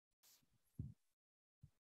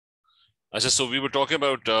So we were talking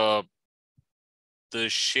about the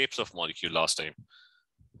shapes of molecule last time,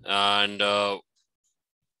 and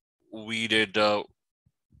we did. So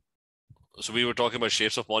we were talking about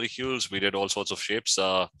shapes of molecules. We did all sorts of shapes.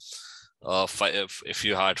 If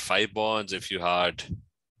you had 5 bonds, if you had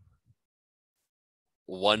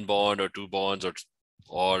 1 bond or 2 bonds,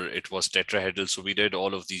 or it was tetrahedral. So we did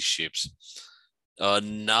all of these shapes.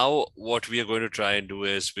 Now what we are going to try and do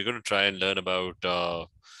is we're going to try and learn about.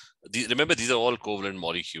 Remember, these are all covalent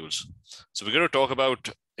molecules. So we're going to talk about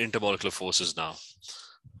intermolecular forces now.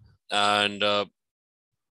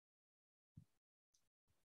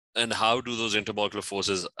 And how do those intermolecular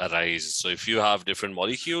forces arise? So if you have different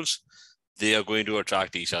molecules, they are going to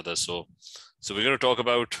attract each other. So we're going to talk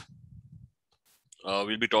about,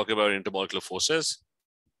 we'll be talking about intermolecular forces.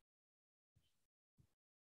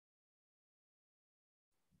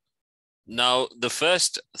 Now, the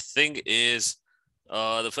first thing is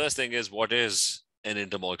what is an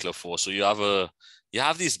intermolecular force? So you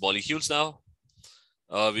have these molecules now.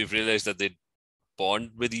 We've realized that they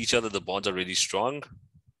bond with each other. The bonds are really strong.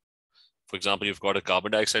 For example, you've got a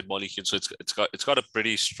carbon dioxide molecule, so it's got a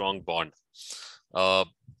pretty strong bond. A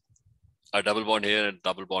double bond here and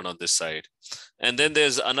double bond on this side. And then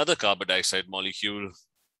there's another carbon dioxide molecule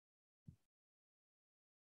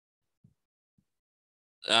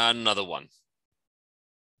and another one.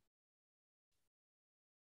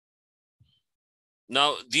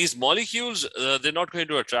 Now, these molecules, they're not going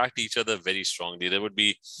to attract each other very strongly. There would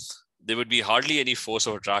be hardly any force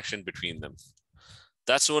of attraction between them.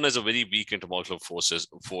 That's known as a very weak intermolecular force.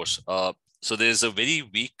 So there's a very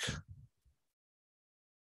weak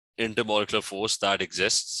intermolecular force that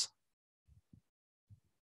exists.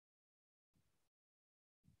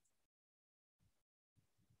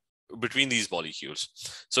 Between these molecules.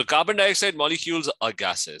 So carbon dioxide molecules are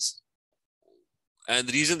gases. And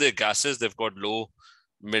the reason they're gases, they've got low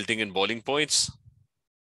melting and boiling points.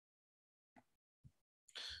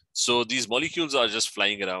 So these molecules are just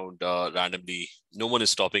flying around randomly. No one is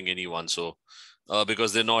stopping anyone. So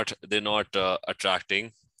because they're not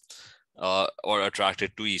attracting or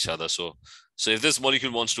attracted to each other. So if this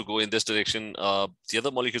molecule wants to go in this direction, the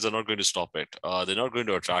other molecules are not going to stop it. They're not going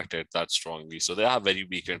to attract it that strongly. So they have very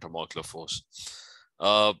weak intermolecular force.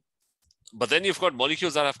 But then you've got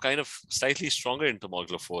molecules that have kind of slightly stronger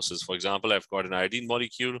intermolecular forces. For example, I've got an iodine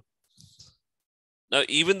molecule. Now,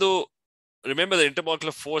 even though, remember, the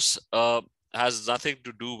intermolecular force has nothing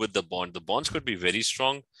to do with the bond. The bonds could be very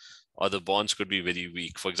strong or the bonds could be very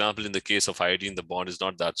weak. For example, in the case of iodine, the bond is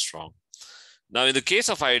not that strong. Now, in the case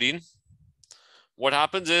of iodine, what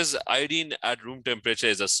happens is iodine at room temperature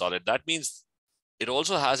is a solid. That means it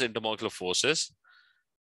also has intermolecular forces,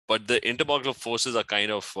 but the intermolecular forces are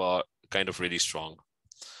kind of really strong.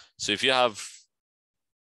 So if you have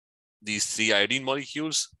these 3 iodine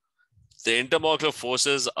molecules, the intermolecular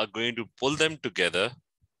forces are going to pull them together.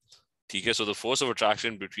 Okay, so the force of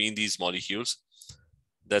attraction between these molecules,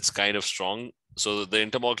 that's kind of strong. So the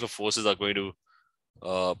intermolecular forces are going to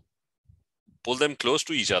pull them close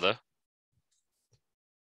to each other,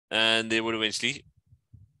 and they would eventually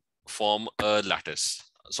form a lattice.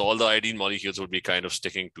 So all the iodine molecules would be kind of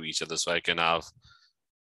sticking to each other. So I can have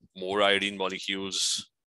more iodine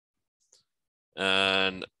molecules,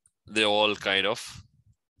 and they're all kind of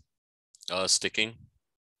sticking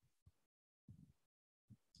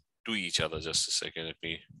to each other. Just a second, let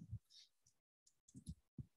me.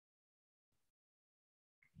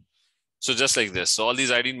 So just like this. So all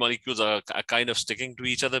these iodine molecules are kind of sticking to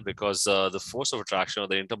each other because the force of attraction or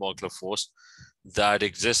the intermolecular force that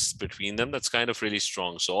exists between them, that's kind of really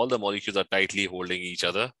strong. So all the molecules are tightly holding each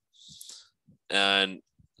other, and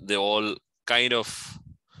they're all kind of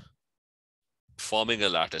forming a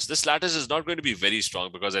lattice. This lattice is not going to be very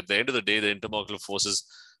strong because at the end of the day, the intermolecular forces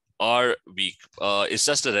are weak. It's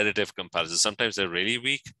just a relative comparison. Sometimes they're really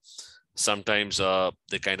weak. Sometimes they're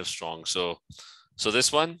kind of strong. So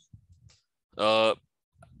this one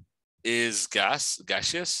is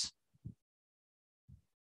gaseous.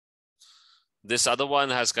 This other one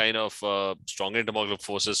has kind of strong intermolecular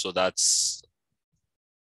forces. So that's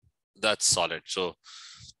solid. So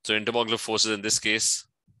intermolecular forces in this case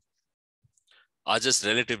are just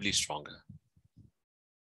relatively stronger.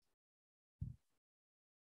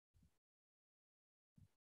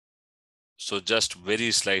 So just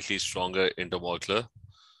very slightly stronger intermolecular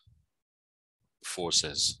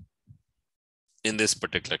forces in this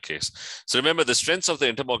particular case. So remember, the strengths of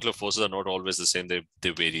the intermolecular forces are not always the same. They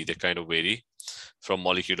vary. They kind of vary from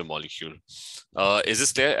molecule to molecule. Is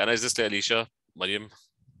this clear? Anna, is this clear? Alicia, Mariam,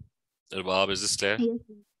 Irbab, is this clear? Yes.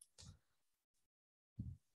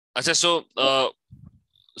 Achha, so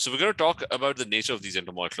we're going to talk about the nature of these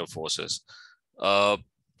intermolecular forces. Now,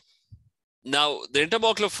 the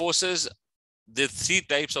intermolecular forces, there are three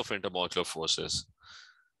types of intermolecular forces.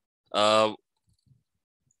 And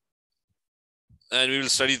we will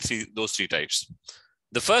study those three types.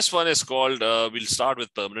 The first one is called, we'll start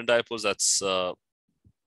with permanent dipoles.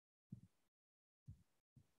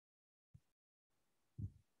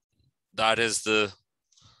 That is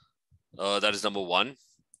number one.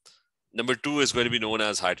 Number two is going to be known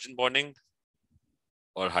as hydrogen bonding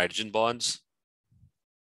or hydrogen bonds.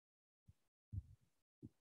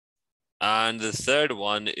 And the third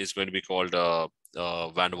one is going to be called van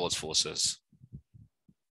der Waals forces.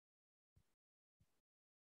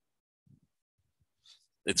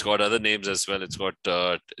 It's got other names as well. It's got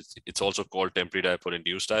it's also called temporary dipole,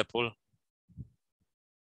 induced dipole.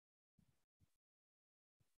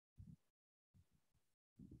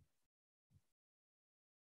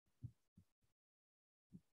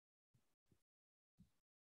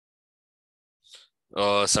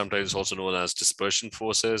 Sometimes also known as dispersion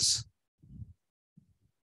forces.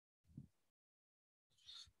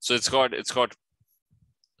 So it's got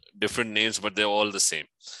different names, but they're all the same.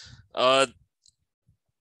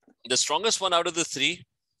 The strongest one out of the three,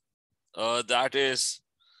 that is,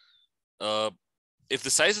 if the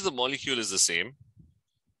size of the molecule is the same,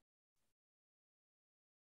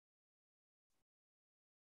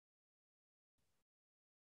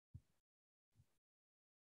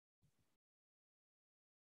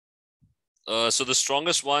 so the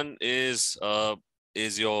strongest one is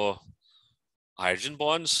your hydrogen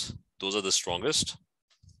bonds. Those are the strongest.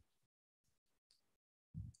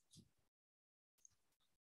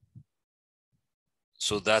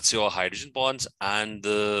 So that's your hydrogen bonds, and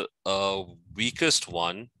the weakest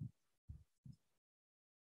one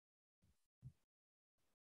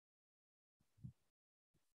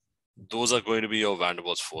those are going to be your van der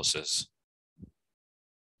Waals forces.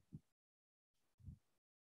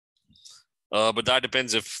 But that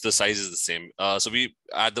depends if the size is the same. So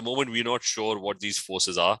at the moment, we're not sure what these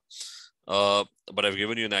forces are. But I've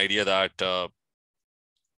given you an idea that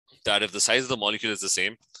that if the size of the molecule is the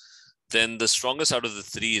same, then the strongest out of the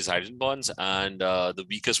three is hydrogen bonds, and the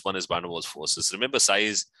weakest one is van der Waals forces. Remember,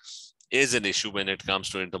 size is an issue when it comes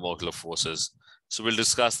to intermolecular forces. So we'll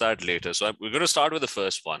discuss that later. So we're going to start with the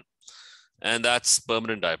first one, and that's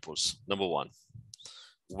permanent dipoles. Number one,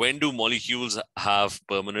 when do molecules have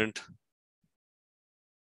permanent?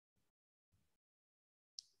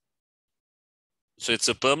 So it's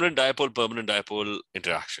a permanent dipole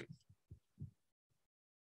interaction.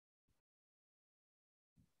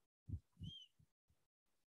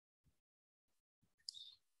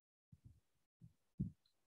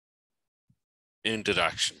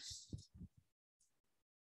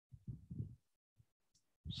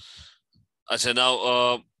 Achha,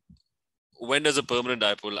 now, when does a permanent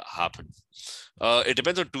dipole happen? It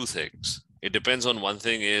depends on two things. It depends on one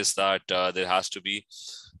thing is that there has to be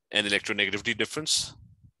an electronegativity difference.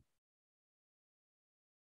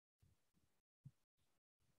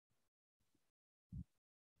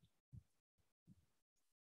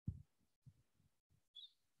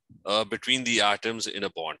 Between the atoms in a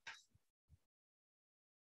bond.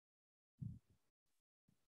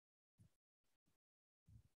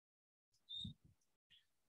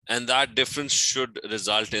 And that difference should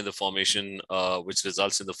result in the formation, which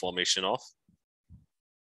results in the formation of.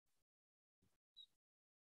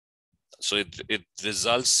 So it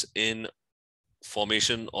results in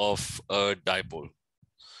formation of a dipole,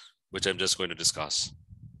 which I'm just going to discuss.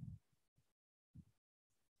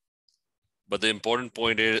 But the important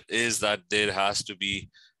point is that there has to be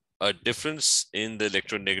a difference in the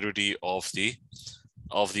electronegativity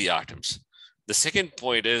of the atoms. The second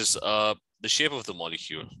point is the shape of the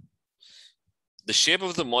molecule. The shape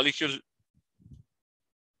of the molecule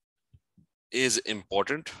is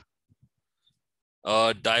important.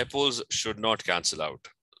 Dipoles should not cancel out.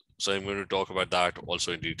 So I'm going to talk about that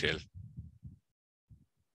also in detail.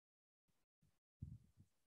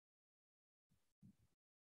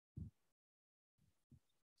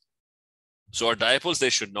 So our dipoles, they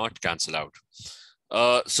should not cancel out.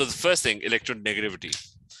 So the first thing, electronegativity.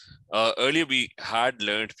 Earlier we had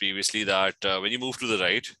learned previously that when you move to the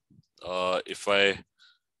right, if I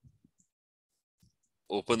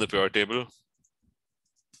open the periodic table,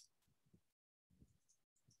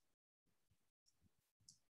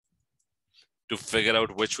 to figure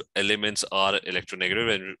out which elements are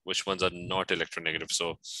electronegative and which ones are not electronegative.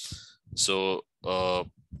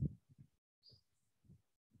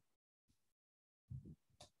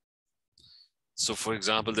 So for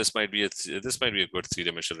example, this might be a good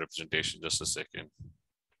three-dimensional representation. Just a second.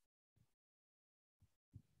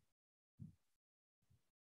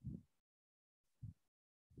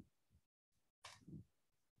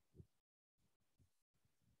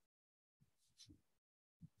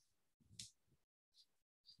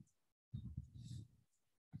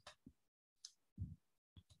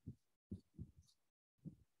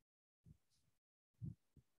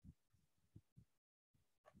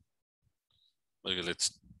 Okay,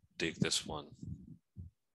 let's take this one.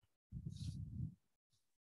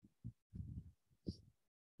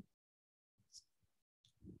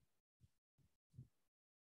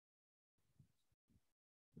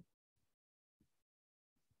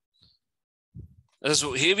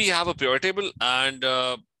 So here we have a periodic table, and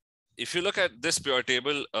if you look at this periodic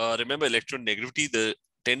table, remember electronegativity, the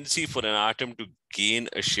tendency for an atom to gain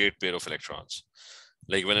a shared pair of electrons.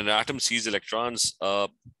 Like when an atom sees electrons,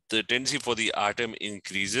 the tendency for the atom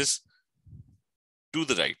increases to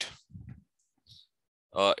the right.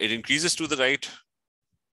 It increases to the right.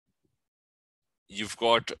 You've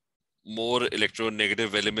got more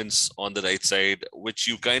electronegative elements on the right side, which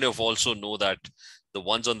you kind of also know that the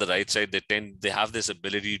ones on the right side, they have this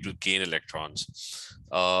ability to gain electrons.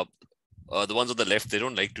 The ones on the left, they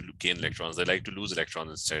don't like to gain electrons. They like to lose electrons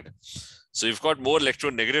instead. So you've got more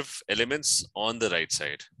electronegative elements on the right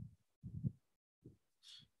side.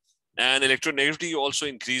 And electronegativity also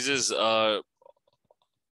increases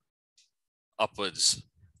upwards.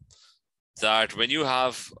 That when you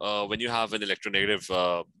have an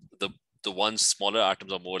electronegative, the ones smaller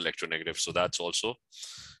atoms are more electronegative. So that's also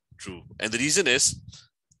true. And the reason is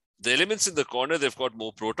the elements in the corner, they've got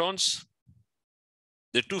more protons.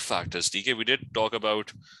 There are two factors. DK, we did talk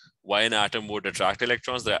about why an atom would attract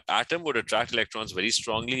electrons. The atom would attract electrons very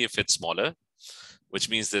strongly if it's smaller, which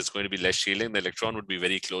means there's going to be less shielding. The electron would be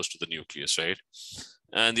very close to the nucleus, right?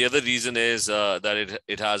 And the other reason is that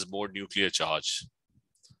it has more nuclear charge,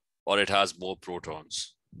 or it has more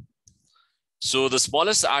protons. So the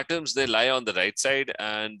smallest atoms, they lie on the right side,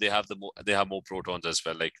 and they have more protons as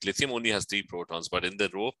well. Like lithium only has 3 protons, but in the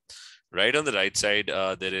row, right on the right side,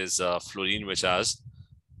 there is fluorine, which has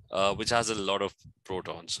a lot of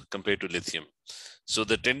protons compared to lithium. So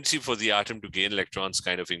the tendency for the atom to gain electrons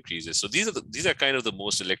kind of increases. So these are kind of the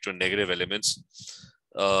most electronegative elements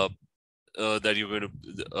that you're going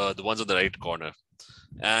to the ones on the right corner.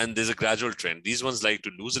 And there's a gradual trend. These ones like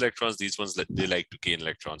to lose electrons. These ones, they like to gain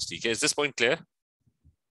electrons. TK, is this point clear?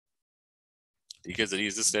 TK,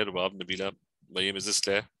 is this clear? Bob, Nabila, Mariam, is this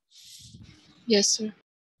clear? Yes, sir.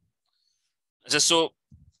 Just so,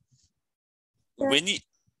 when you,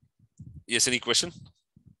 yes, any question?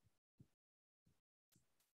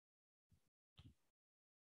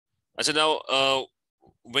 So now,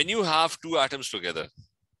 when you have two atoms together,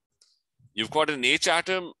 you've got an H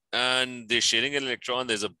atom and they're sharing an electron.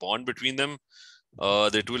 There's a bond between them. There are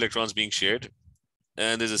 2 electrons being shared,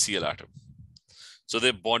 and there's a Cl atom. So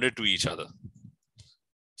they're bonded to each other.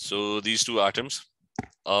 So these 2 atoms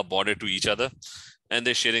are bonded to each other, and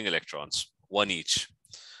they're sharing electrons, 1 each.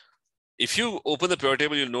 If you open the periodic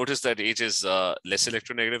table, you'll notice that H is less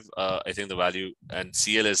electronegative. I think the value, and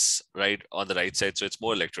Cl is right on the right side, so it's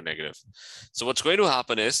more electronegative. So what's going to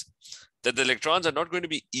happen is that the electrons are not going to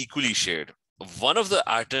be equally shared. One of the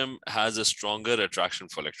atom has a stronger attraction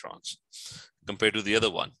for electrons compared to the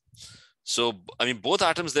other one. So, I mean, both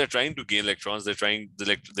atoms, they're trying to gain electrons.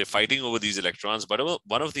 They're fighting over these electrons, but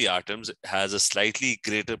one of the atoms has a slightly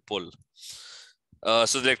greater pull.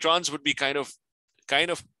 So the electrons would be kind of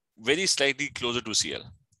very slightly closer to Cl,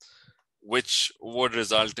 which would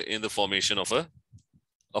result in the formation of a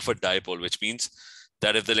dipole, which means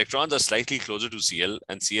that if the electrons are slightly closer to Cl,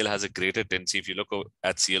 and Cl has a greater tendency, if you look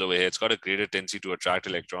at Cl over here, it's got a greater tendency to attract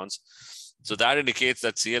electrons. So that indicates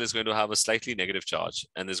that Cl is going to have a slightly negative charge,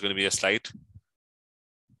 and there's going to be a slight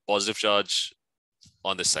positive charge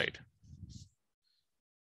on this side.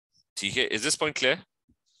 TK, is this point clear?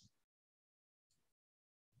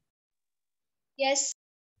 Yes.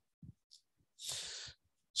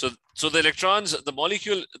 So the electrons, the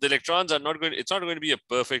electrons are not going, it's not going to be a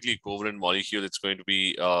perfectly covalent molecule. It's going to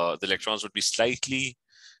be, the electrons would be slightly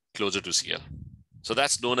closer to Cl. So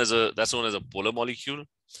that's known as a polar molecule,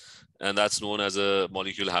 and that's known as a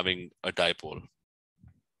molecule having a dipole.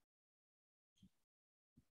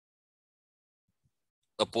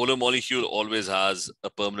 A polar molecule always has a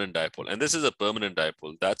permanent dipole, and this is a permanent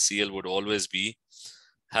dipole. That Cl would always be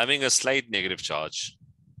having a slight negative charge.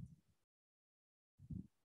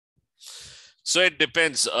 So it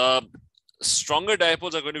depends. Stronger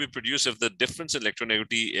dipoles are going to be produced if the difference in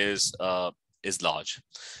electronegativity is large.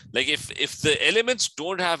 Like if the elements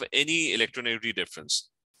don't have any electronegativity difference.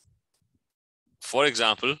 For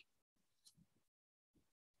example,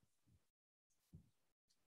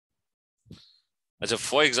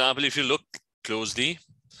 if you look closely,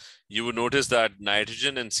 you would notice that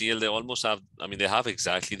nitrogen and Cl, they almost have, I mean, they have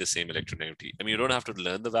exactly the same electronegativity. I mean, you don't have to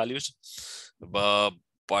learn the values,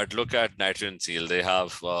 but look at nitrogen and Cl, they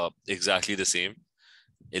have exactly the same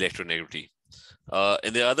electronegativity.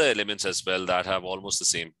 And there are other elements as well that have almost the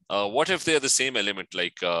same. What if they're the same element,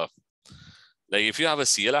 like Like if you have a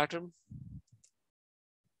Cl atom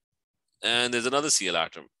and there's another Cl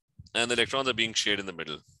atom and the electrons are being shared in the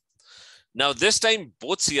middle. Now this time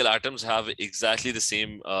both Cl atoms have exactly the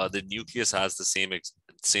same, the nucleus has the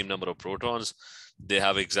same number of protons. They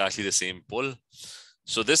have exactly the same pull.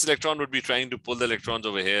 So this electron would be trying to pull the electrons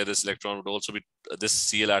over here. This electron would also be, this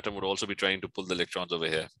Cl atom would also be trying to pull the electrons over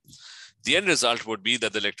here. The end result would be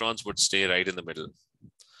that the electrons would stay right in the middle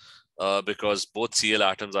because both Cl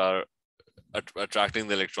atoms are attracting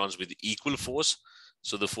the electrons with equal force.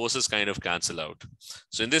 So the forces kind of cancel out.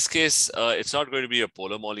 So in this case, it's not going to be a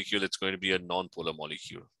polar molecule. It's going to be a non-polar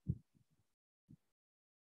molecule.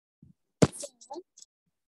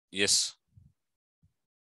 Yes.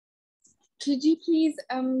 Could you please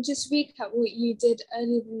just recap what you did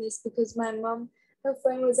earlier than this, because my mum, her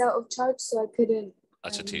phone was out of charge, so I couldn't.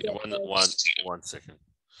 One second.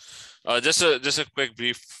 Just a quick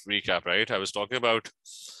brief recap, right? I was talking about.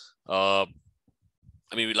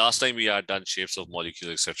 I mean, last time we had done shapes of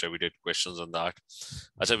molecules, etc. We did questions on that.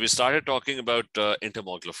 So we started talking about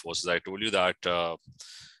intermolecular forces. I told you that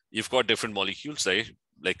you've got different molecules, right?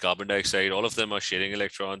 Like carbon dioxide, all of them are sharing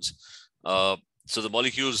electrons. So the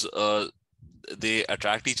molecules, they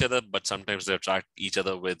attract each other, but sometimes they attract each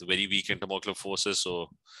other with very weak intermolecular forces. So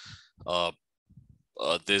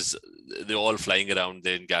they're all flying around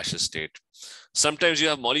there in gaseous state. Sometimes you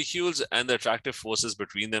have molecules and the attractive forces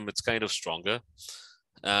between them, it's kind of stronger.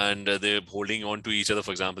 And they're holding on to each other.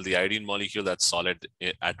 For example, the iodine molecule, that's solid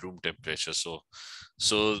at room temperature. So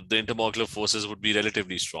the intermolecular forces would be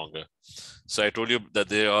relatively stronger. So I told you that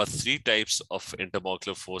there are 3 types of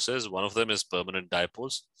intermolecular forces. One of them is permanent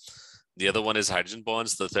dipoles. The other one is hydrogen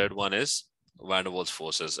bonds. The third one is van der Waals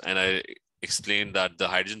forces. And I explained that the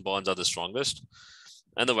hydrogen bonds are the strongest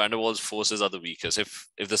and the van der Waals forces are the weakest if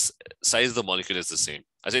the size of the molecule is the same.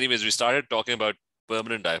 As anyways, we started talking about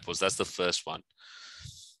permanent dipoles. That's the first one.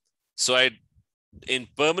 So in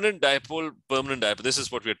permanent dipole, this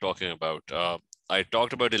is what we're talking about. I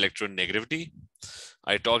talked about electronegativity.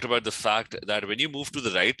 I talked about the fact that when you move to the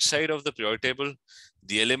right side of the periodic table,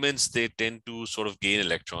 the elements, they tend to sort of gain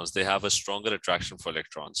electrons. They have a stronger attraction for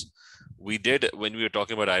electrons. We did, when we were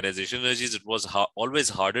talking about ionization energies, it was always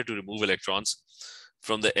harder to remove electrons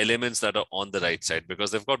from the elements that are on the right side because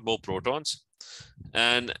they've got more protons.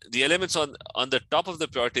 And the elements on the top of the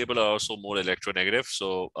periodic table are also more electronegative.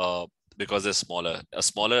 So because they're smaller, a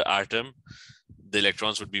smaller atom, the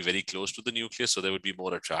electrons would be very close to the nucleus, so there would be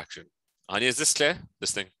more attraction. Anya, is this clear?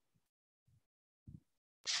 This thing?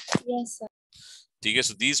 Yes, sir. Okay,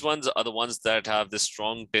 so these ones are the ones that have this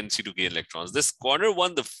strong tendency to gain electrons. This corner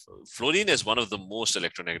one, the fluorine, is one of the most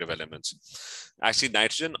electronegative elements. Actually,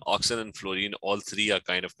 nitrogen, oxygen, and fluorine, all 3 are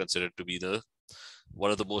kind of considered to be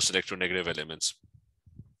one of the most electronegative elements.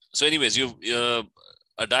 So anyways, a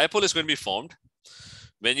dipole is going to be formed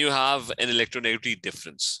when you have an electronegativity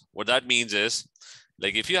difference. What that means is,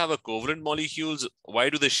 like if you have a covalent molecules,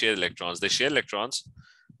 why do they share electrons? They share electrons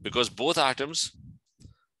because both atoms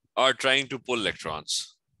are trying to pull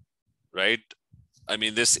electrons, right? I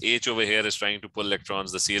mean, this H over here is trying to pull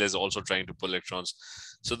electrons. The Cl is also trying to pull electrons.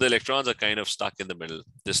 So the electrons are kind of stuck in the middle.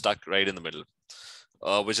 They're stuck right in the middle,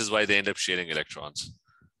 which is why they end up sharing electrons.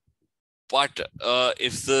 But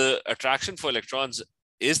if the attraction for electrons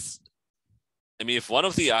is, I mean, if one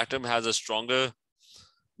of the atom has a stronger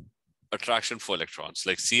attraction for electrons,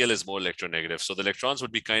 like Cl is more electronegative, so the electrons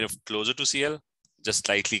would be kind of closer to Cl, just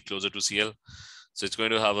slightly closer to Cl. So it's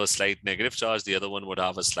going to have a slight negative charge. The other one would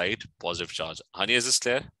have a slight positive charge. Hani, is this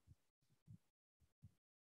clear?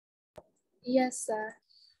 Yes, sir.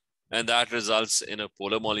 And that results in a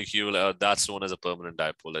polar molecule. That's known as a permanent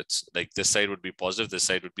dipole. It's like this side would be positive, this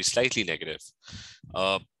side would be slightly negative.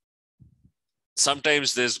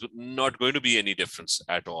 Sometimes there's not going to be any difference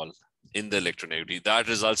at all in the electronegativity. That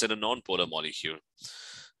results in a non-polar molecule.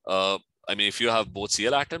 I mean, if you have both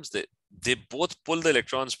Cl atoms, they both pull the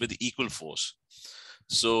electrons with equal force.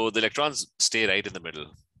 So the electrons stay right in the middle.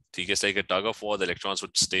 It's like a tug of war, the electrons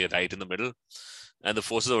would stay right in the middle and the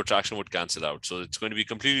forces of attraction would cancel out. So it's going to be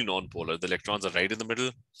completely non-polar. The electrons are right in the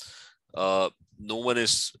middle. No one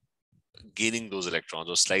is gaining those electrons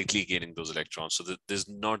or slightly gaining those electrons. So there's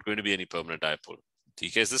not going to be any permanent dipole.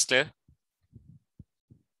 Is this clear?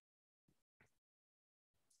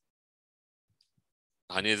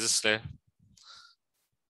 Hani, is this clear?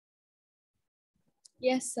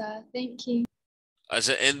 Yes, sir. Thank you.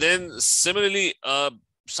 And then similarly,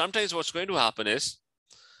 sometimes what's going to happen is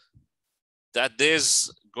that there's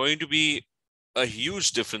going to be a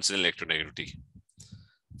huge difference in electronegativity.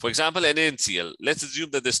 For example, Na and Cl, let's assume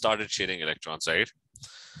that they started sharing electrons, right?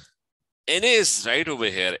 Na is right over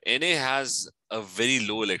here. Na has a very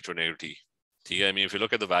low electronegativity. I mean, if you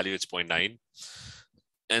look at the value, it's 0.9.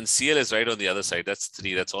 And Cl is right on the other side. That's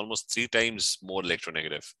 3. That's almost 3 times more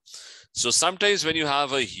electronegative. So sometimes when you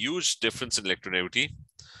have a huge difference in electronegativity,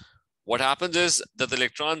 what happens is that the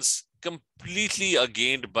electrons completely are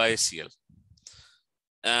gained by Cl.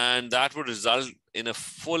 And that would result in a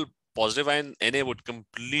full positive ion. Na would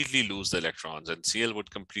completely lose the electrons and Cl would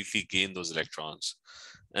completely gain those electrons.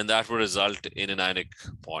 And that would result in an ionic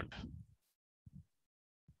bond.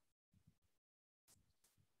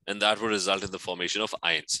 And that would result in the formation of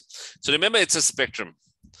ions. So remember, it's a spectrum.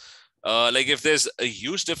 Like if there's a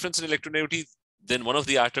huge difference in electronegativity, then one of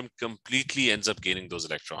the atom completely ends up gaining those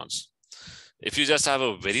electrons. If you just have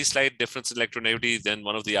a very slight difference in electronegativity, then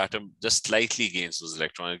one of the atom just slightly gains those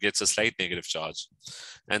electrons. It gets a slight negative charge.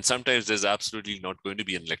 And sometimes there's absolutely not going to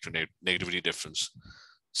be an electronegativity difference.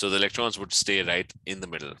 So the electrons would stay right in the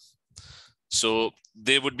middle. So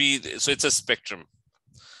they would be, so it's a spectrum.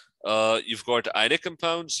 You've got ionic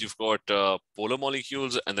compounds, you've got polar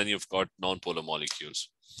molecules, and then you've got non-polar molecules.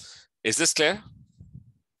 Is this clear?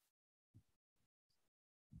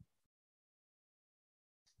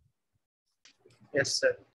 Yes,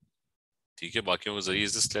 sir. ठीक है, बाकियों को जरिए,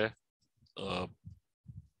 is this clear?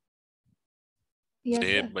 Yes,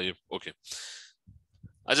 sir. Okay.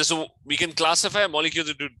 So we can classify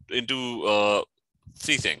molecules into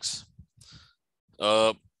 3 things.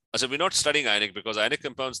 So we're not studying ionic because ionic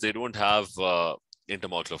compounds, they don't have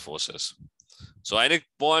intermolecular forces. So ionic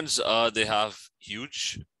bonds, they have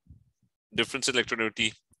huge difference in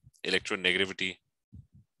electronegativity, electronegativity.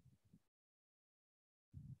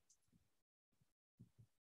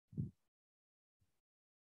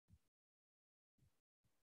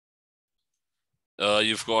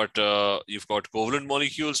 You've got covalent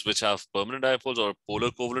molecules which have permanent dipoles or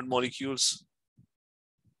polar covalent molecules.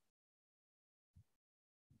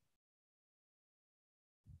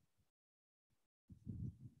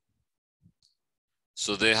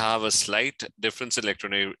 So they have a slight difference in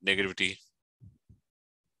electronegativity.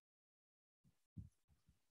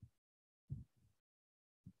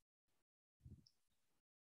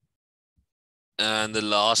 And the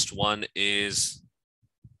last one is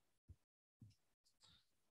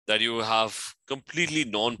that you have completely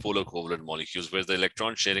non-polar covalent molecules where the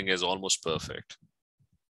electron sharing is almost perfect.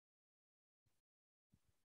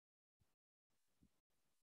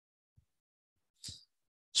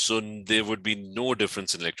 So there would be no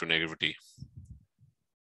difference in electronegativity.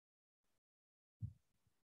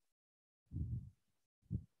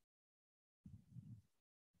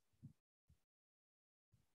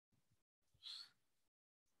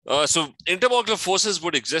 So intermolecular forces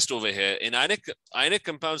would exist over here. In ionic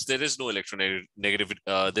compounds, there is no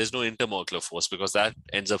electronegativity. There's no intermolecular force because that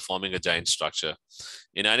ends up forming a giant structure.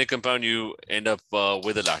 In ionic compound, you end up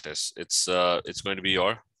with a lattice. It's going to be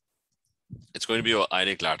your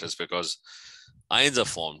ionic lattice because ions are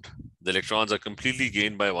formed. The electrons are completely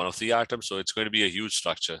gained by one of the atoms, so it's going to be a huge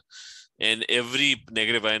structure. And every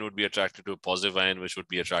negative ion would be attracted to a positive ion, which would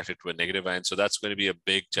be attracted to a negative ion. So that's going to be a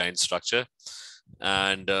big giant structure.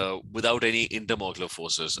 And without any intermolecular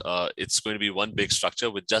forces, it's going to be one big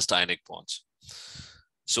structure with just ionic bonds.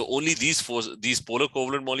 So only these polar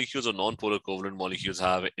covalent molecules or non-polar covalent molecules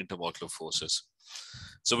have intermolecular forces.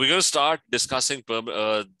 So we're going to start discussing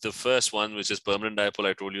the first one, which is permanent dipole.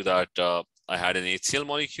 I told you that I had an HCl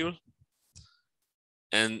molecule.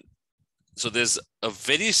 And so there's a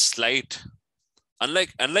very slight,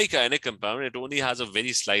 unlike ionic compound, it only has a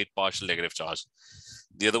very slight partial negative charge.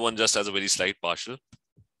 The other one just has a very slight partial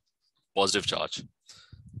positive charge.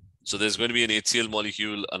 So there's going to be an HCl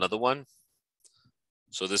molecule, another one.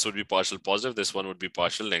 So this would be partial positive. This one would be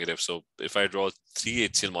partial negative. So if I draw 3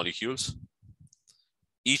 HCl molecules,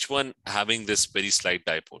 each one having this very slight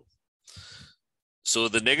dipole. So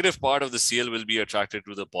the negative part of the Cl will be attracted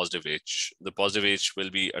to the positive H. The positive H will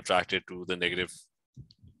be attracted to the negative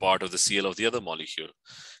part of the Cl of the other molecule,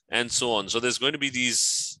 and so on. So there's going to be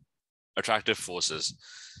these attractive forces.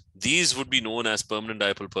 These would be known as permanent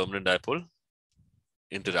dipole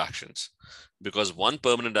interactions, because one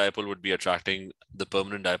permanent dipole would be attracting the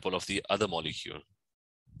permanent dipole of the other molecule.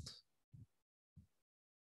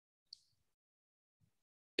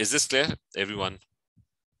 Is this clear, everyone?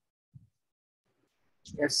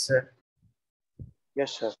 Yes, sir.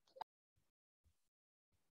 Yes, sir.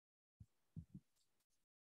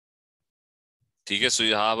 Okay, so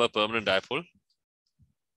you have a permanent dipole.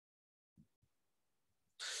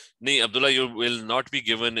 No, Abdullah, you will not be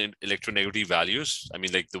given in electronegativity values. I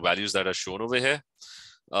mean, like the values that are shown over here.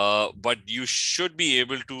 But you should be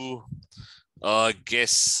able to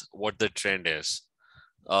guess what the trend is.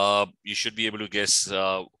 You should be able to guess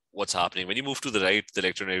what's happening. When you move to the right, the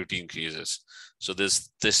electronegativity increases. So this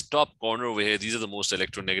top corner over here, these are the most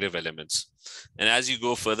electronegative elements. And as you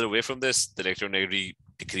go further away from this, the electronegativity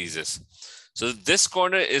decreases. So this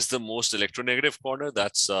corner is the most electronegative corner.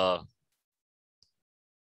 That's the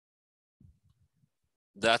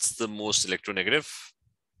most electronegative.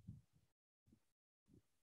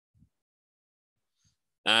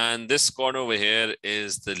 And this corner over here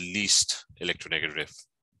is the least electronegative.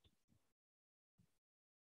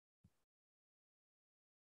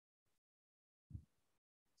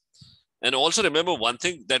 And also remember one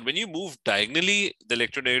thing, that when you move diagonally, the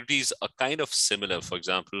electronegativities are kind of similar. For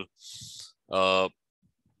example,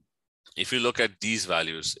 if you look at these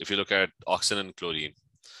values, if you look at oxygen and chlorine,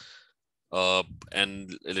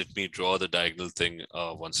 and let me draw the diagonal thing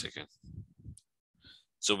 1 second.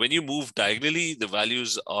 So when you move diagonally, the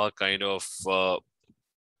values are kind of, I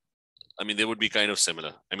mean, they would be kind of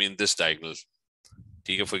similar. I mean, this diagonal.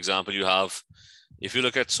 For example, you have, if you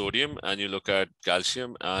look at sodium and you look at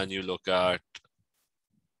calcium and you look at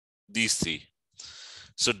these three.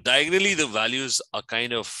 So diagonally, the values are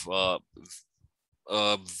kind of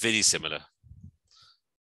very similar.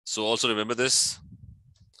 So also remember this.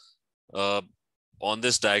 On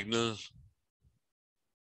this diagonal,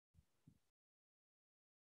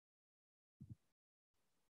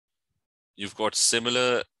 you've got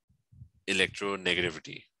similar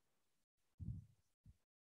electronegativity.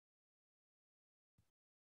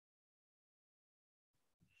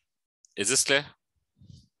 Is this clear?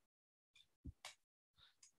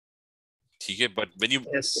 But when you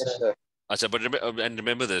sir. but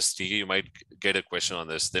remember this, you might get a question on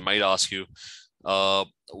this. They might ask you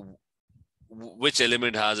which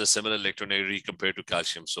element has a similar electronegativity compared to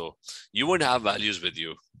calcium. So you won't have values with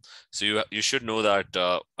you. So you should know that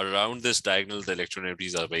around this diagonal, the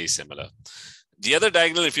electronegativities are very similar. The other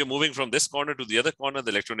diagonal, if you're moving from this corner to the other corner,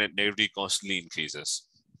 the electronegativity constantly increases.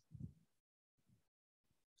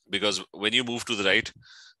 Because when you move to the right,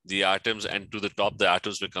 the atoms, and to the top, the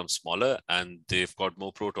atoms become smaller and they've got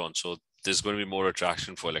more protons. So there's going to be more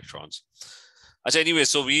attraction for electrons. Anyway,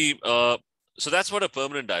 so so that's what a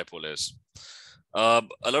permanent dipole is. A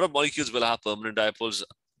lot of molecules will have permanent dipoles,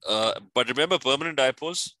 but remember permanent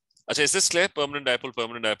dipoles. Is this clear? Permanent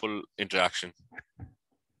dipole interaction.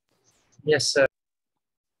 Yes, sir.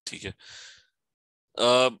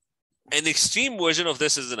 An extreme version of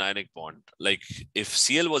this is an ionic bond. Like if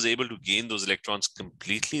Cl was able to gain those electrons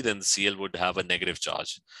completely, then Cl would have a negative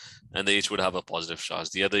charge and the H would have a positive charge.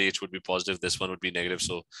 The other H would be positive, this one would be negative.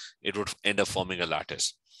 So it would end up forming a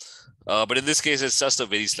lattice. But in this case, it's just a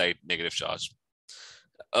very slight negative charge.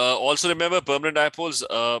 Also remember, permanent dipoles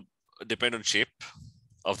depend on shape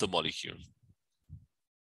of the molecule.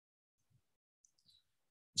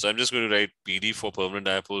 So I'm just going to write PD for permanent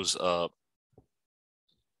dipoles.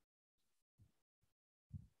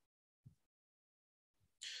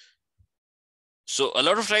 So a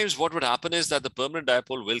lot of times what would happen is that the permanent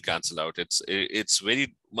dipole will cancel out. It's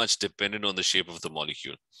very much dependent on the shape of the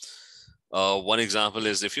molecule. One example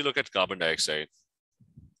is if you look at carbon dioxide,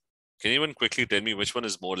 can anyone quickly tell me which one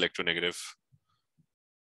is more electronegative?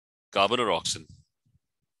 Carbon or oxygen?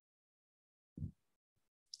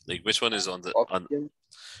 Like which one is on the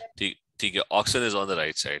oxygen is on the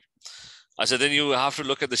right side. So then you have to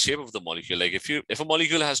look at the shape of the molecule. Like if a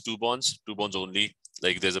molecule has two bonds only,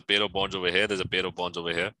 like there's a pair of bonds over here, there's a pair of bonds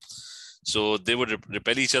over here. So they would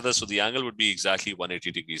repel each other. So the angle would be exactly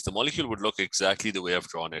 180 degrees. The molecule would look exactly the way I've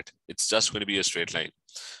drawn it. It's just going to be a straight line.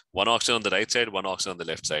 One oxygen on the right side, one oxygen on the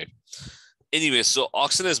left side. Anyway, so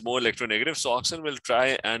oxygen is more electronegative. So oxygen will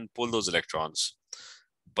try and pull those electrons.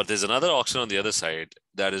 But there's another oxygen on the other side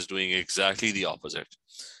that is doing exactly the opposite.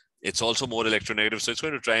 It's also more electronegative. So it's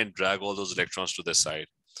going to try and drag all those electrons to this side.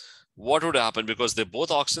 What would happen? Because they're both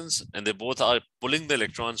oxygens and they both are pulling the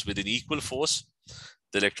electrons with an equal force,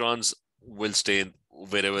 the electrons will stay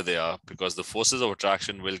wherever they are because the forces of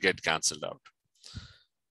attraction will get cancelled out.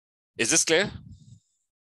 Is this clear?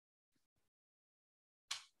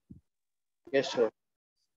 Yes, sir.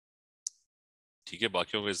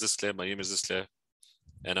 Is this clear? Mayim, is this clear?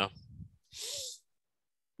 Anna?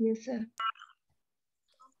 Yes, sir.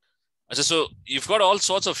 So you've got all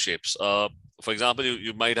sorts of shapes. For example,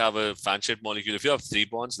 you might have a fan-shaped molecule. If you have 3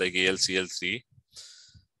 bonds like AlCl3,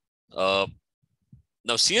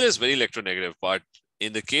 now Cl is very electronegative, but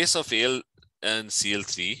in the case of Al and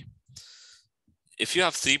Cl3, if you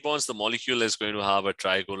have 3 bonds, the molecule is going to have a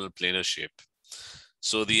trigonal planar shape.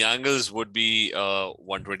 So the angles would be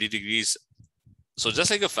 120 degrees. So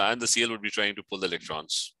just like a fan, the Cl would be trying to pull the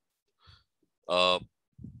electrons. But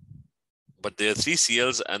there are 3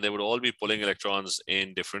 Cls and they would all be pulling electrons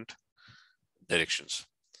in different directions.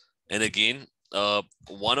 And again,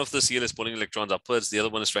 one of the Cl is pulling electrons upwards. The other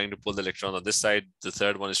one is trying to pull the electron on this side. The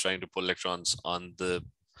third one is trying to pull electrons on the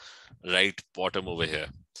right bottom over here.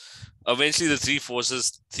 Eventually, the three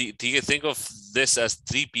forces, think of this as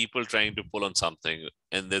three people trying to pull on something,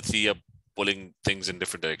 and the three are pulling things in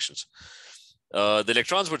different directions. The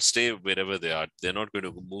electrons would stay wherever they are. They're not going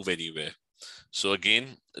to move anywhere. So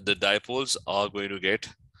again, the dipoles are going to get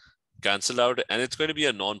canceled out, and it's going to be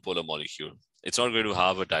a non-polar molecule. It's not going to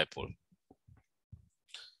have a dipole.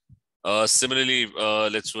 Similarly,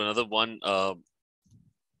 let's do another one.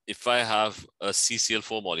 If I have a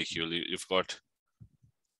CCl4 molecule, you've got,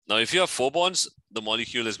 now if you have 4 bonds, the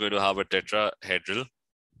molecule is going to have a tetrahedral.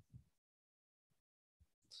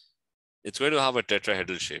 It's going to have a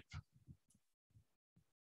tetrahedral shape,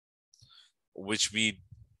 which we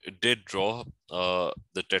did draw. The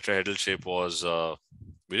tetrahedral shape was,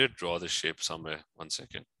 we did draw the shape somewhere. 1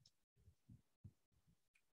 second.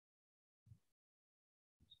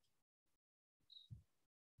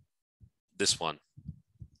 This one.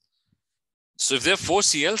 So if there are 4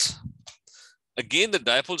 CLs, again, the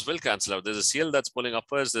dipoles will cancel out. There's a CL that's pulling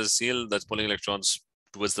upwards. There's a CL that's pulling electrons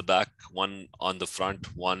towards the back, one on the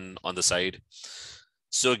front, one on the side.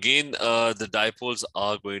 So again, the dipoles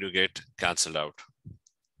are going to get canceled out.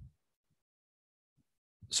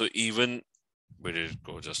 So even, where did it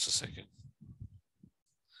go? Just a second.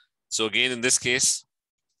 So again, in this case,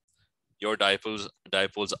 your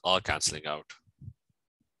dipoles are canceling out.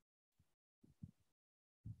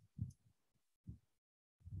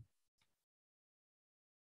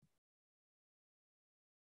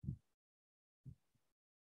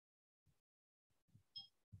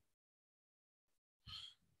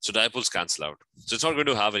 So dipoles cancel out. So it's not going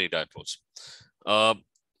to have any dipoles.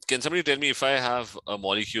 Can somebody tell me, if I have a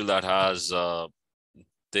molecule that has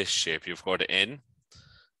this shape, you've got N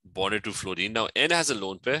bonded to fluorine. Now N has a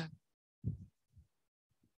lone pair.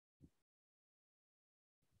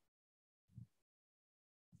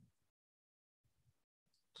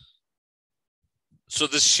 So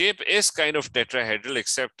this shape is kind of tetrahedral,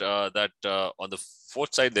 except that on the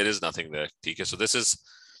fourth side, there is nothing there. Okay, so this is,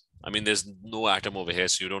 I mean, there's no atom over here,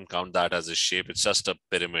 so you don't count that as a shape. It's just a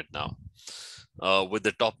pyramid now with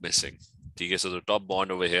the top missing. Okay, so the top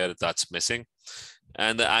bond over here, that's missing.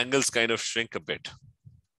 And the angles kind of shrink a bit.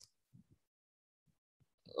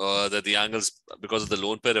 That the angles, because of the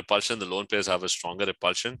lone pair repulsion, the lone pairs have a stronger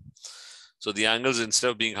repulsion. So the angles,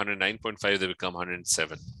 instead of being 109.5, they become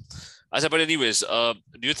 107. I said, but anyways, do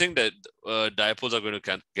you think that dipoles are going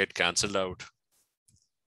to get cancelled out?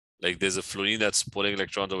 Like there's a fluorine that's pulling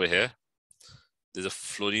electrons over here. There's a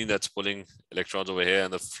fluorine that's pulling electrons over here,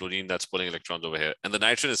 and the fluorine that's pulling electrons over here. And the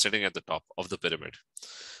nitrogen is sitting at the top of the pyramid.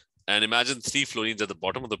 And imagine 3 fluorines at the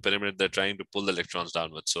bottom of the pyramid. They're trying to pull the electrons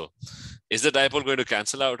downwards. So is the dipole going to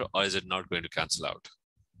cancel out, or is it not going to cancel out?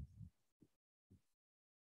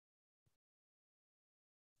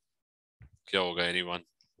 Kya hoga, anyone?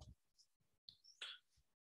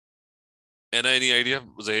 Any idea,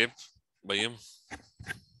 Zahib, Bayam?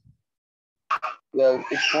 Yeah,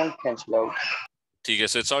 it won't cancel out. Okay,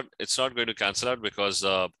 so it's not going to cancel out because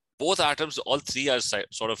both atoms, all 3 are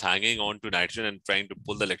sort of hanging on to nitrogen and trying to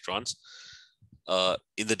pull the electrons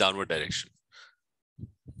in the downward direction.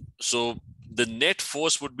 So the net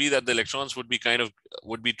force would be that the electrons would be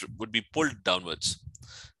would be pulled downwards,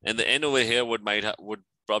 and the N over here would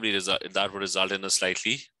probably result in a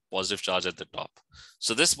slightly positive charge at the top.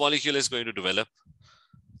 So this molecule is going to develop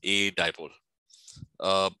a dipole.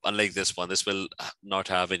 Unlike this one, this will not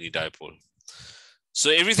have any dipole. So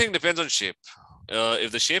everything depends on shape.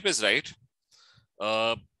 If the shape is right,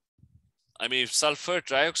 I mean, if sulfur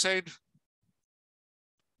trioxide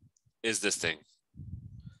is this thing,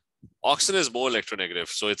 oxygen is more electronegative,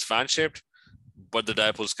 so it's fan-shaped, but the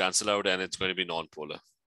dipoles cancel out and it's going to be non-polar.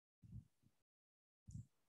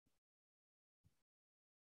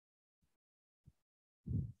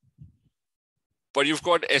 But you've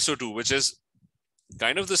got SO2, which is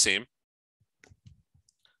kind of the same,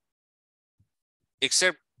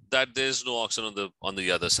 except that there's no oxygen on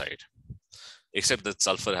the other side, except that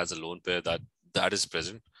sulfur has a lone pair that is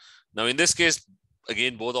present. Now in this case,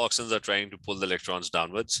 again, both oxygens are trying to pull the electrons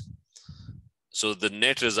downwards. So the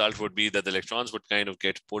net result would be that the electrons would kind of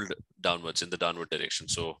get pulled downwards in the downward direction.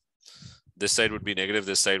 So this side would be negative,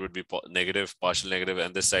 this side would be negative, partial negative,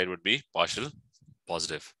 and this side would be partial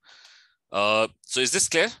positive. So is this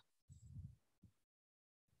clear?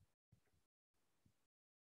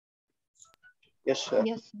 Yes, sir.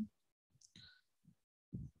 Yes.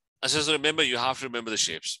 So remember, you have to remember the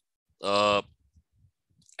shapes and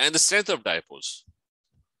the strength of dipoles.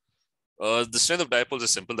 The strength of dipoles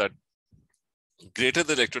is simple, that Greater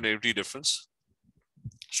the electronegativity difference,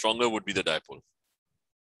 stronger would be the dipole.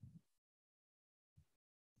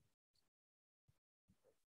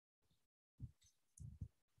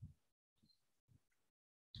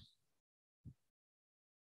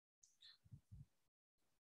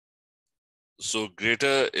 So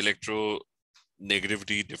greater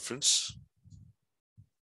electronegativity difference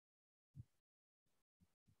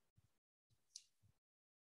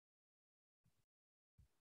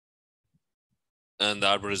and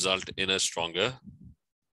that will result in a stronger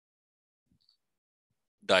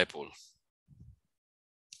dipole.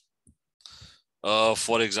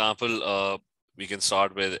 For example, we can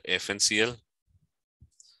start with FnCl.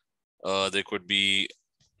 There could be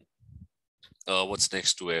what's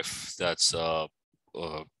next to F? That's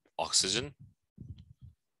oxygen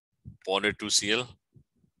bonded to Cl.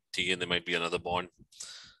 T, and there might be another bond.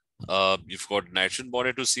 You've got nitrogen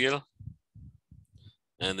bonded to Cl,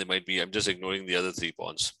 and there might be, I'm just ignoring the other 3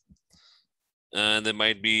 bonds. And there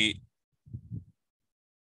might be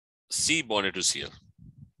C bonded to Cl.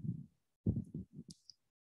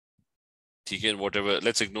 T, and whatever,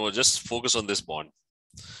 let's ignore, just focus on this bond.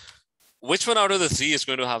 Which one out of the 3 is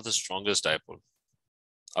going to have the strongest dipole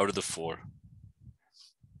out of the 4?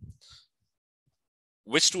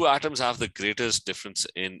 Which 2 atoms have the greatest difference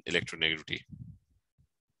in electronegativity?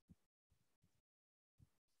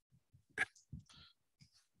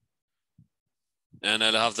 And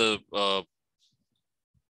I'll have the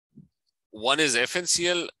one is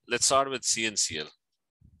FnCl. Let's start with CnCl.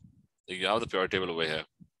 You have the periodic table over here.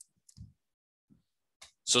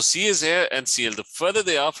 So C is here and Cl. The further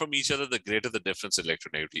they are from each other, the greater the difference in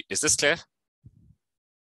electronegativity. Is this clear?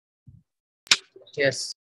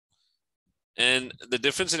 Yes. And the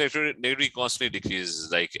difference in electronegativity constantly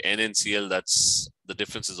decreases. Like N and Cl, that's the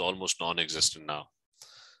difference is almost non-existent now.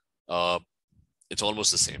 It's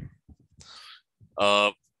almost the same.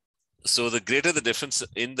 So the greater the difference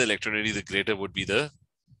in the electronegativity, the greater would be the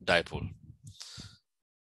dipole.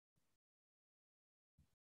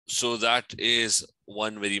 So that is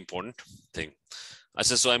one very important thing. I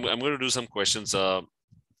said, so I'm going to do some questions. Can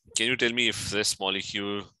you tell me if this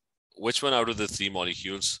molecule, which one out of the 3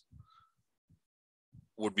 molecules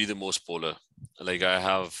would be the most polar? Like I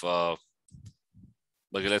have, okay,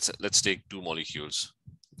 let's take 2 molecules.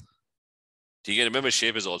 You can remember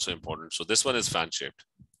shape is also important. So this one is fan shaped.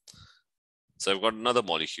 So I've got another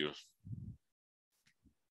molecule.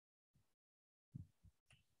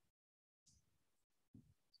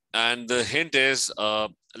 And the hint is,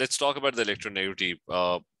 let's talk about the electronegativity,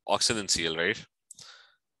 oxygen and Cl, right?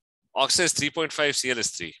 Oxygen is 3.5, Cl is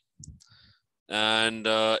 3. And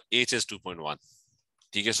H is 2.1.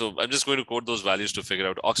 Okay, so I'm just going to quote those values to figure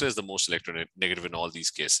out. Oxygen is the most electronegative in all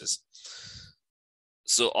these cases.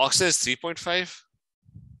 So oxygen is 3.5,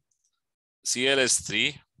 Cl is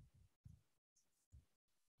 3.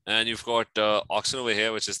 And you've got oxygen over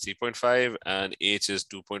here, which is 3.5, and H is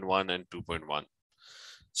 2.1 and 2.1.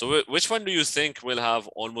 So which one do you think will have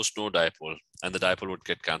almost no dipole and the dipole would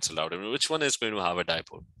get cancelled out? I mean, which one is going to have a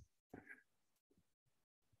dipole?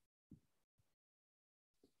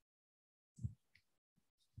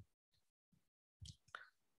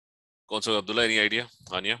 Consul Abdullah, any idea?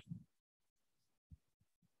 Anya?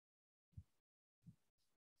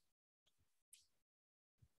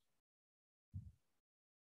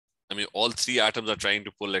 I mean, all 3 atoms are trying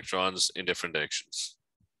to pull electrons in different directions.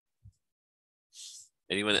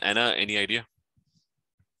 Anyone, Anna, any idea?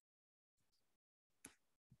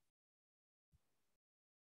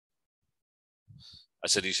 I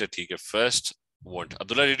said, Isha, take first. Won't.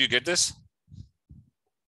 Abdullah, did you get this?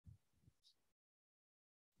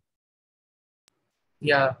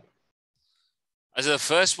 Yeah. I said, the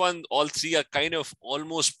first one, all 3 are kind of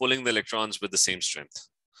almost pulling the electrons with the same strength.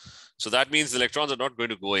 So that means the electrons are not going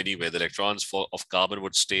to go anywhere. The electrons of carbon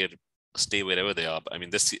would stay wherever they are. I mean,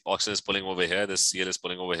 this oxygen is pulling over here, this Cl is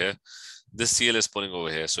pulling over here, this Cl is pulling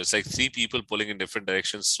over here. So it's like 3 people pulling in different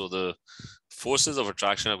directions. So the forces of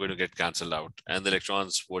attraction are going to get cancelled out and the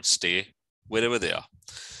electrons would stay wherever they are.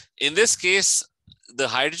 In this case, the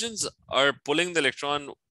hydrogens are pulling the electron,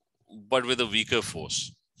 but with a weaker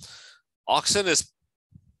force. Oxygen is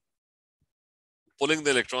pulling the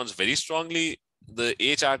electrons very strongly. The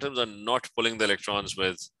H atoms are not pulling the electrons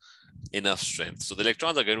with enough strength. So the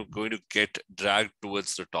electrons are going to get dragged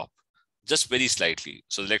towards the top, just very slightly.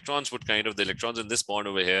 So the electrons would the electrons in this bond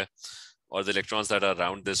over here, or the electrons that are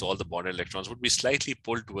around this, all the bonded electrons would be slightly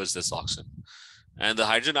pulled towards this oxygen. And the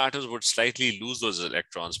hydrogen atoms would slightly lose those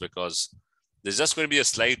electrons because there's just going to be a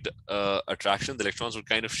slight attraction. The electrons would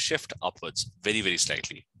kind of shift upwards very, very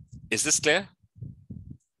slightly. Is this clear?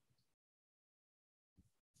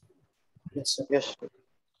 Yes, sir. Yes, sir.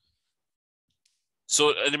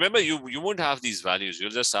 So remember, you won't have these values.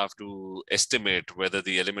 You'll just have to estimate whether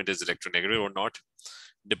the element is electronegative or not,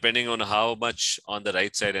 depending on how much on the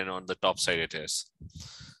right side and on the top side it is.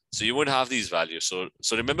 So you won't have these values. So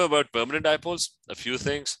remember about permanent dipoles, a few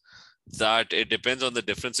things, that it depends on the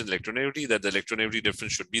difference in electronegativity, that the electronegativity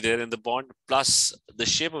difference should be there in the bond, plus the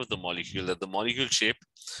shape of the molecule, that the molecule shape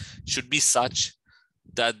should be such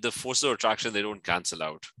that the forces of attraction, they don't cancel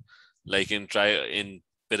out. Like in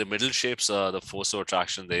pyramidal shapes, the force of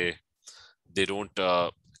attraction, they don't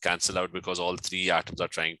cancel out because all three atoms are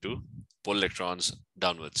trying to pull electrons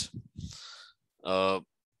downwards.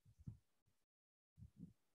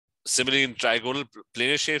 Similarly, in trigonal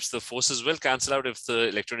planar shapes, the forces will cancel out if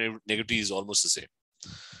the electronegativity is almost the same.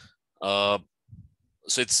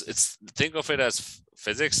 So it's think of it as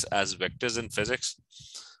physics, as vectors in physics.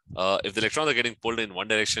 If the electrons are getting pulled in one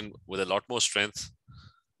direction with a lot more strength,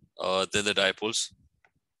 then the dipoles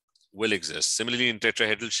will exist. Similarly, in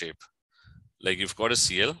tetrahedral shape, like you've got a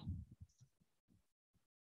Cl,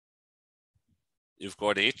 you've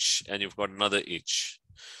got H, and you've got another H.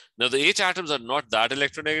 Now, the H atoms are not that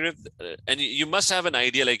electronegative, and you must have an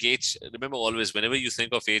idea like H. Remember, always, whenever you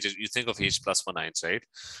think of H, you think of H plus 1 ions, right?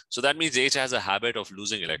 So that means H has a habit of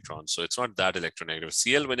losing electrons. So it's not that electronegative.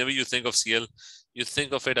 Cl, whenever you think of Cl, you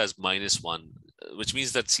think of it as -1, which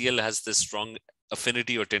means that Cl has this strong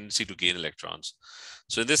affinity or tendency to gain electrons.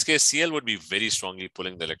 So in this case, Cl would be very strongly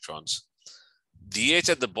pulling the electrons. DH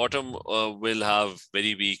at the bottom will have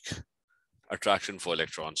very weak attraction for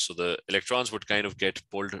electrons. So the electrons would kind of get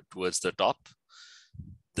pulled towards the top.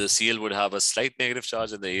 The Cl would have a slight negative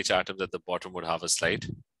charge, and the H atoms at the bottom would have a slight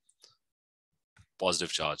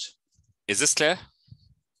positive charge. Is this clear?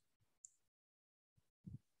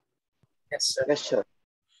 Yes, sir. Yes, sir.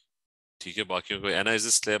 ठीक है, बाकियों को Anna, is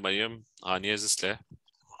this clear? Mariam, Anya, is this clear?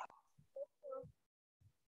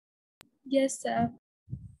 Yes, sir.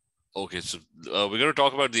 Okay, so we're going to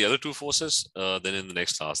talk about the other two forces then in the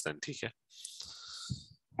next class then. ठीक है.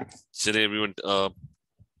 Chale, everyone,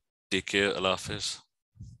 take care. Allah Hafiz.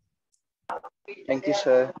 Thank you,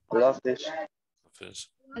 sir. Love this. Hafiz.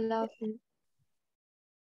 Allah Hafiz.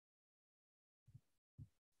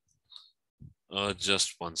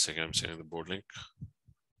 Just 1 second, I'm sending the board link.